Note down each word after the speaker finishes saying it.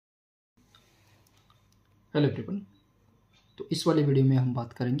Hello everyone. तो इस वाले वीडियो में हम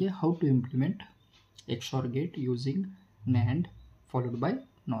बात करेंगे how to implement XOR gate using NAND followed by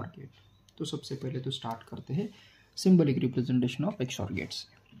NOR gate. तो सबसे पहले तो स्टार्ट करते हैं symbolic representation of XOR gets.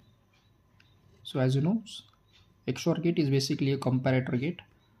 So as you know, XOR gate is basically a comparator gate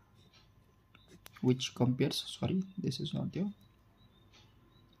which compares, sorry this is not there,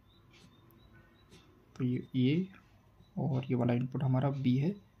 तो ये और ये वाला इनपुट हमारा B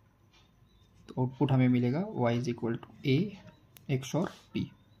है, तो आउटपुट हमें मिलेगा y is equal to A XOR B,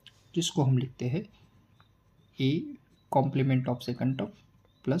 जिसको हम लिखते हैं A complement of second term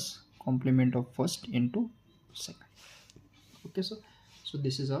plus complement of first into second. Okay sir, so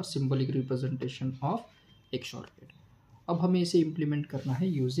this is our symbolic representation of XOR gate. अब हमें इसे इम्प्लीमेंट करना है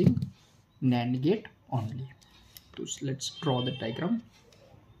यूजिंग NAND गेट ओनली। तो let's draw the diagram.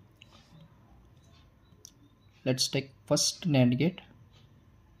 Let's take first NAND gate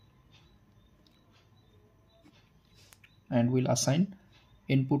and we'll assign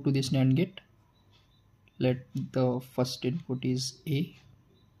input to this NAND gate. Let the first input is A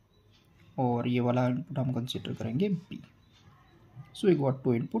और ये वाला input हम कंसिडर करेंगे B. So we got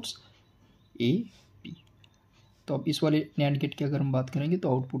two inputs A B. तो अब इस वाले NAND gate की अगर हम बात करेंगे तो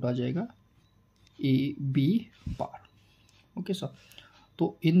आउटपुट आ जाएगा A B bar. Okay sir,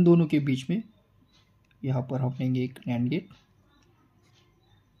 तो इन दोनों के बीच में यहाँ पर हम लेंगे एक NAND gate,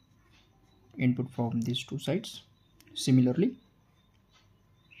 input from these two sides. Similarly,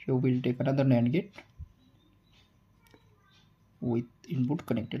 you will take another NAND gate with input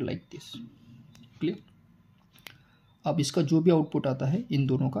connected like this. Clear? अब इसका जो भी आउटपुट आता है इन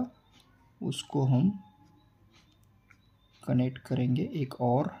दोनों का, उसको हम कनेक्ट करेंगे एक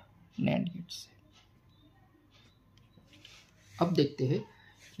और NAND गेट से। अब देखते हैं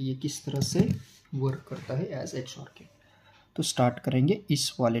कि ये किस तरह से वर्क करता है एज XOR गेट। तो स्टार्ट करेंगे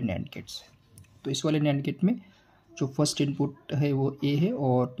इस वाले NAND गेट से। तो इस वाले NAND गेट में जो फर्स्ट इनपुट है वो A है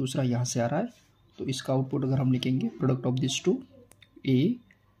और दूसरा यहाँ से आ रहा है, तो इसका आउटपुट अगर हम लिखेंगे product of this to A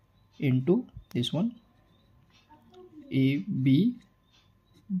into this one A B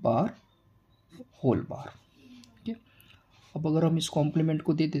bar whole bar. ठीक है, अब अगर हम इस कॉम्प्लीमेंट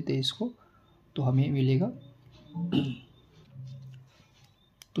को दे देते हैं इसको, तो हमें मिलेगा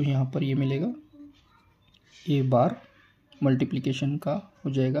तो यहाँ पर ये मिलेगा A बार मल्टीप्लिकेशन का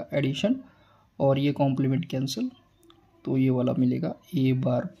हो जाएगा एडिशन और ये कॉम्प्लीमेंट कैंसिल, तो ये वाला मिलेगा A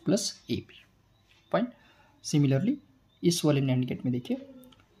bar plus AB। Fine. Similarly इस वाले NAND गेट में देखिए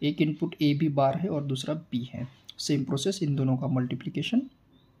एक इनपुट AB बार है और दूसरा B है। सेम प्रोसेस, इन दोनों का मल्टीप्लिकेशन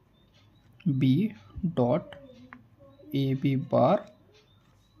B डॉट AB बार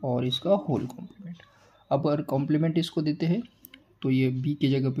और इसका होल कॉम्प्लीमेंट। अब अगर कॉम्प्लीमेंट इसको देते हैं तो ये B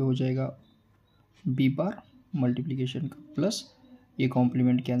की जगह पे हो जाएगा B बार मल्टीप्लिकेशन का प्लस ये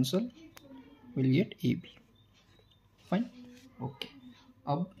complement cancel, will get AB। Fine. Okay,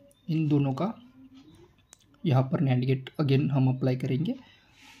 अब इन दोनों का यहाँ पर NAND गेट अगेन हम अप्लाई करेंगे।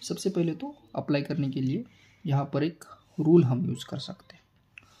 सबसे पहले तो अप्लाई करने के लिए यहाँ पर एक रूल हम यूज़ कर सकते हैं।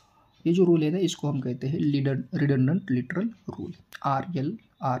 ये जो रूल है ना, इसको हम कहते हैं रिडंडेंट लिटरल रूल,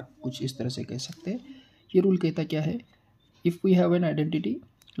 RLR कुछ इस तरह से कह सकते हैं। ये रूल कहता क्या है, if we have an identity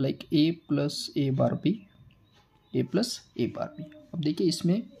like A plus A bar B, A plus A bar B। अब देखिए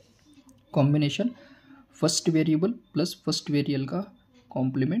इसमें combination first variable plus first variable का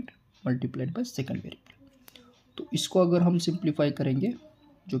complement multiplied by second variable. तो इसको अगर हम सिंप्लीफाई करेंगे,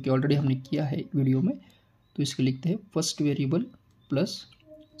 जो कि ऑलरेडी हमने किया है वीडियो में, तो इसके लिखते हैं first variable plus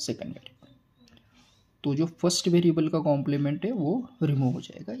second variable. तो जो फर्स्ट वेरिएबल का कॉम्प्लीमेंट है वो रिमूव हो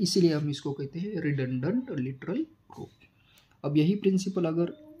जाएगा, इसीलिए हम इसको कहते हैं रिडंडेंट लिटरल रूल। अब यही प्रिंसिपल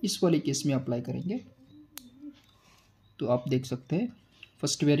अगर इस वाले केस में अप्लाई करेंगे तो आप देख सकते हैं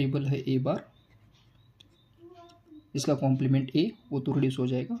फर्स्ट वेरिएबल है A बार, इसका कॉम्प्लीमेंट A वो तो रिड्यूस हो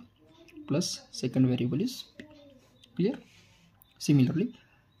जाएगा, plus second variable is B। Clear? Similarly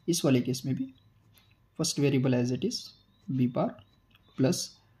इस वाले केस में भी first variable as it is B bar plus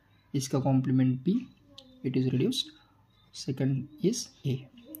इसका complement B, it is reduced, second is A,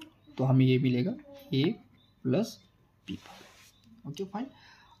 तो हमें ये मिलेगा A plus B bar. Okay fine.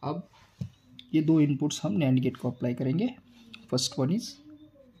 अब ये दो इनपुट्स हम NAND गेट को अप्लाई करेंगे। First one is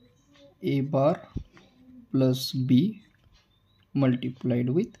A bar plus B multiplied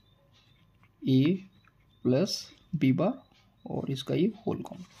with A plus B बार और इसका ये होल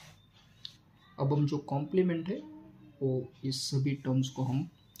कॉम्प्लीमेंट। अब हम जो कॉम्प्लीमेंट है वो इस सभी टर्म्स को हम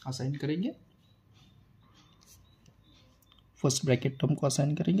असाइन करेंगे, फर्स्ट ब्रैकेट टर्म को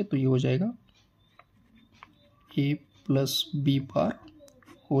असाइन करेंगे, तो ये हो जाएगा A plus B bar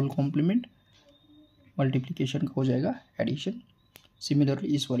whole complement multiplication का हो जाएगा एडिशन।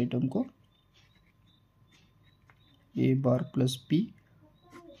 सिमिलरली इस वाले टर्म को ए बार plus B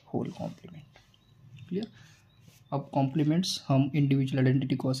whole complement. Clear. अब कॉम्प्लीमेंट्स हम इंडिविजुअल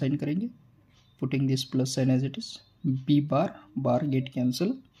आइडेंटिटी को असाइन करेंगे, putting this plus sign as it is. B bar bar get cancel,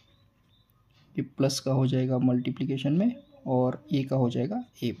 ये प्लस का हो जाएगा मल्टीप्लिकेशन में और ए का हो जाएगा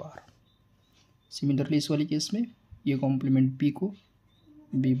ए बार। सिमिलरली इस वाली केस में ये कॉम्प्लीमेंट बी को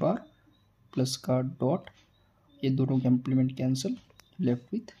बी बार प्लस का डॉट, ये दोनों कॉम्प्लीमेंट कैंसिल,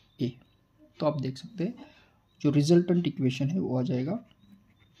 लेफ्ट विथ ए। तो आप देख सकते हैं जो रिजल्टेंट इक्वेशन है वो आ जाएगा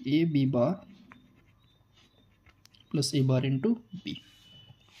A B bar plus A bar into B,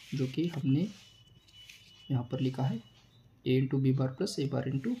 जो कि हमने यहाँ पर लिखा है ए into B bar plus A bar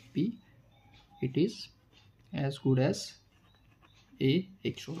into B. It is as good as a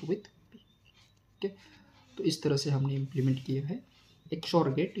एक्सोर with B. ठीक है, तो इस तरह से हमने इम्प्लीमेंट किया है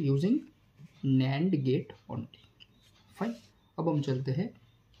XOR gate using NAND get only. Fine, अब हम चलते हैं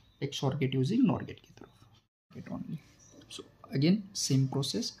XOR gate using nor gate की तरफ, get only. So again same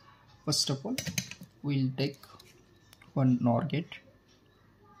process. First of all we'll take one NOR gate,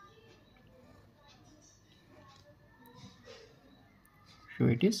 so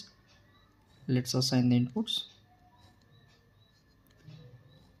it is, let's assign the inputs।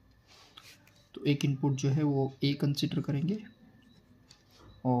 तो एक input जो है वो A कंसिडर करेंगे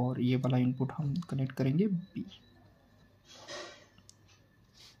और ये वाला इनपुट हम कनेक्ट करेंगे B।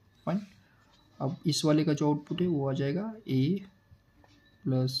 फाइन, अब इस वाले का जो आउटपुट है वो आ जाएगा A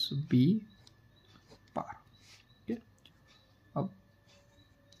प्लस B बार। अब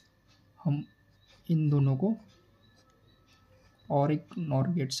हम इन दोनों को और एक नॉर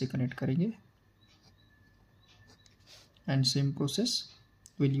गेट से कनेक्ट करेंगे and same process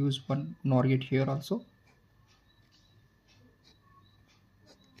will use one nor get here also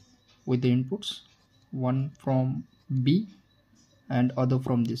with the inputs, one from B and other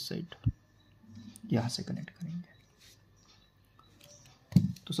from this side, यहाँ से कनेक्ट करेंगे।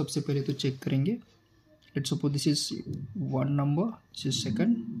 तो सबसे पहले तो चेक करेंगे, let's suppose this is one number, this is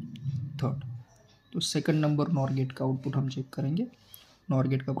second, third. तो second number nor gate का आउटपुट हम चेक करेंगे। नॉर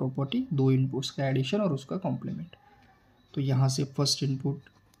गेट का प्रॉपर्टी दो इनपुट्स का एडिशन और उसका कॉम्प्लीमेंट। तो यहाँ से first input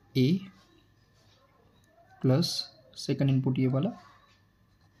A plus second input ये वाला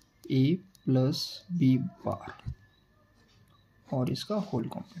A प्लस B बार और इसका होल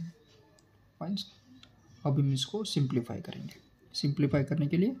कॉम्प्लीमेंट। फाइन, अब हम इसको सिंप्लीफाई करेंगे। सिंप्लीफाई करने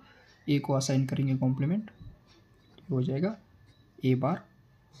के लिए A को असाइन करेंगे कॉम्प्लीमेंट, तो हो जाएगा A बार,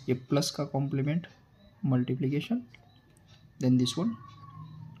 ये प्लस का complement multiplication, then this one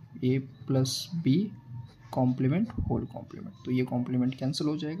A plus B complement whole complement. तो ये कॉम्प्लीमेंट कैंसिल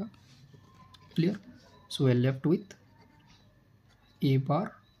हो जाएगा। Clear. So we are left with A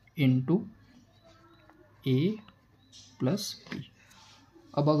bar into A plus B।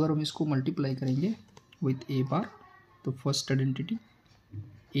 अब अगर हम इसको मल्टीप्लाई करेंगे विथ A बार, तो first identity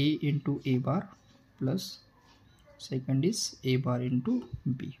A into A bar plus second is A bar into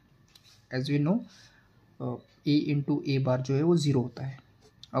B। As we know A into A बार जो है वो zero होता है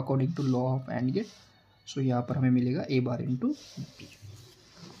according to law of and gate. सो यहाँ पर हमें मिलेगा A bar into B।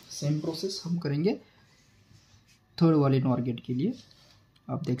 Same process हम करेंगे थर्ड वाले नॉर गेट के लिए।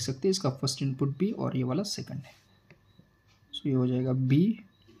 आप देख सकते हैं इसका फर्स्ट इनपुट B और ये वाला सेकंड है। सो ये हो जाएगा B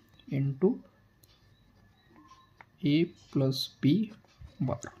into A plus B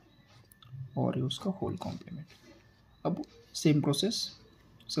बार और ये उसका होल कॉम्प्लीमेंट। अब सेम प्रोसेस,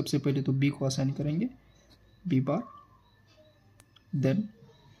 सबसे पहले तो B को असाइन करेंगे B बार, देन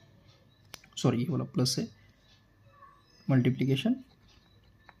सॉरी ये वाला प्लस है multiplication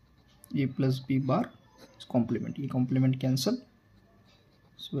A plus B bar complement, ये complement cancel.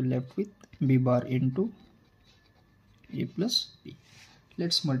 So left with B bar into A plus B।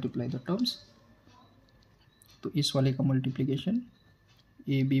 Let's multiply the terms. तो इस वाले का multiplication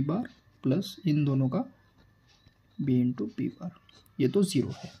A B bar plus इन दोनों का B इंटू B बार, ये तो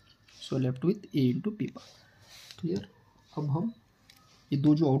ज़ीरो है। So left with A into B bar. Clear. अब हम ये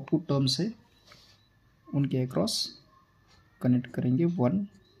दो जो आउटपुट टर्म्स है उनके अक्रॉस कनेक्ट करेंगे वन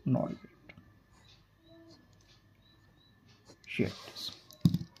नॉर गेट।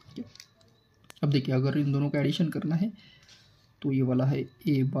 अब देखिए अगर इन दोनों का एडिशन करना है तो ये वाला है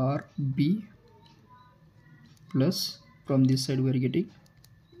A bar B plus from this side we are getting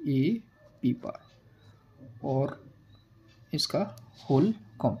A B बार और इसका होल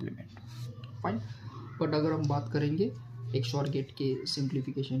कॉम्प्लीमेंट। फाइन, बट अगर हम बात करेंगे एक्सोर गेट के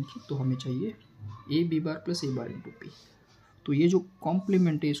सिंप्लीफिकेशन की तो हमें चाहिए A B bar plus A bar into B। तो ये जो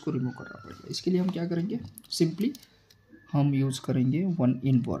कॉम्प्लीमेंट है इसको रिमूव करना पड़ेगा। इसके लिए हम क्या करेंगे, सिंपली हम यूज़ करेंगे वन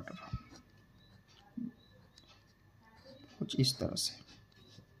इन्वर्टर, कुछ इस तरह से।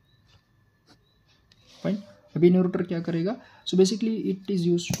 फाइन, अभी इन्वर्टर क्या करेगा, so basically it is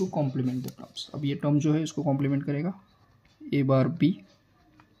use to complement the terms. अब ये टर्म जो है इसको कॉम्प्लीमेंट करेगा, ए बार B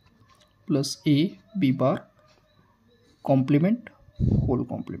plus A B bar complement whole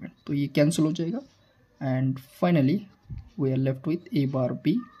complement, तो ये कैंसिल हो जाएगा and finally we are left with A bar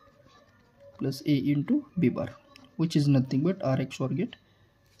B plus A into B bar which is nothing but are XOR get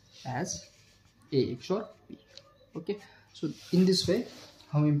as a XOR B. Okay, so in this way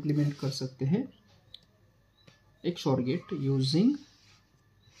हम implement कर सकते हैं XOR gate using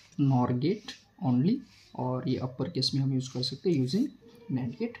NOR get only, और ये upper case में हम use कर सकते हैं using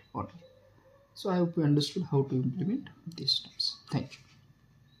NAND get only. So I hope you understood how to implement these steps. Thank you.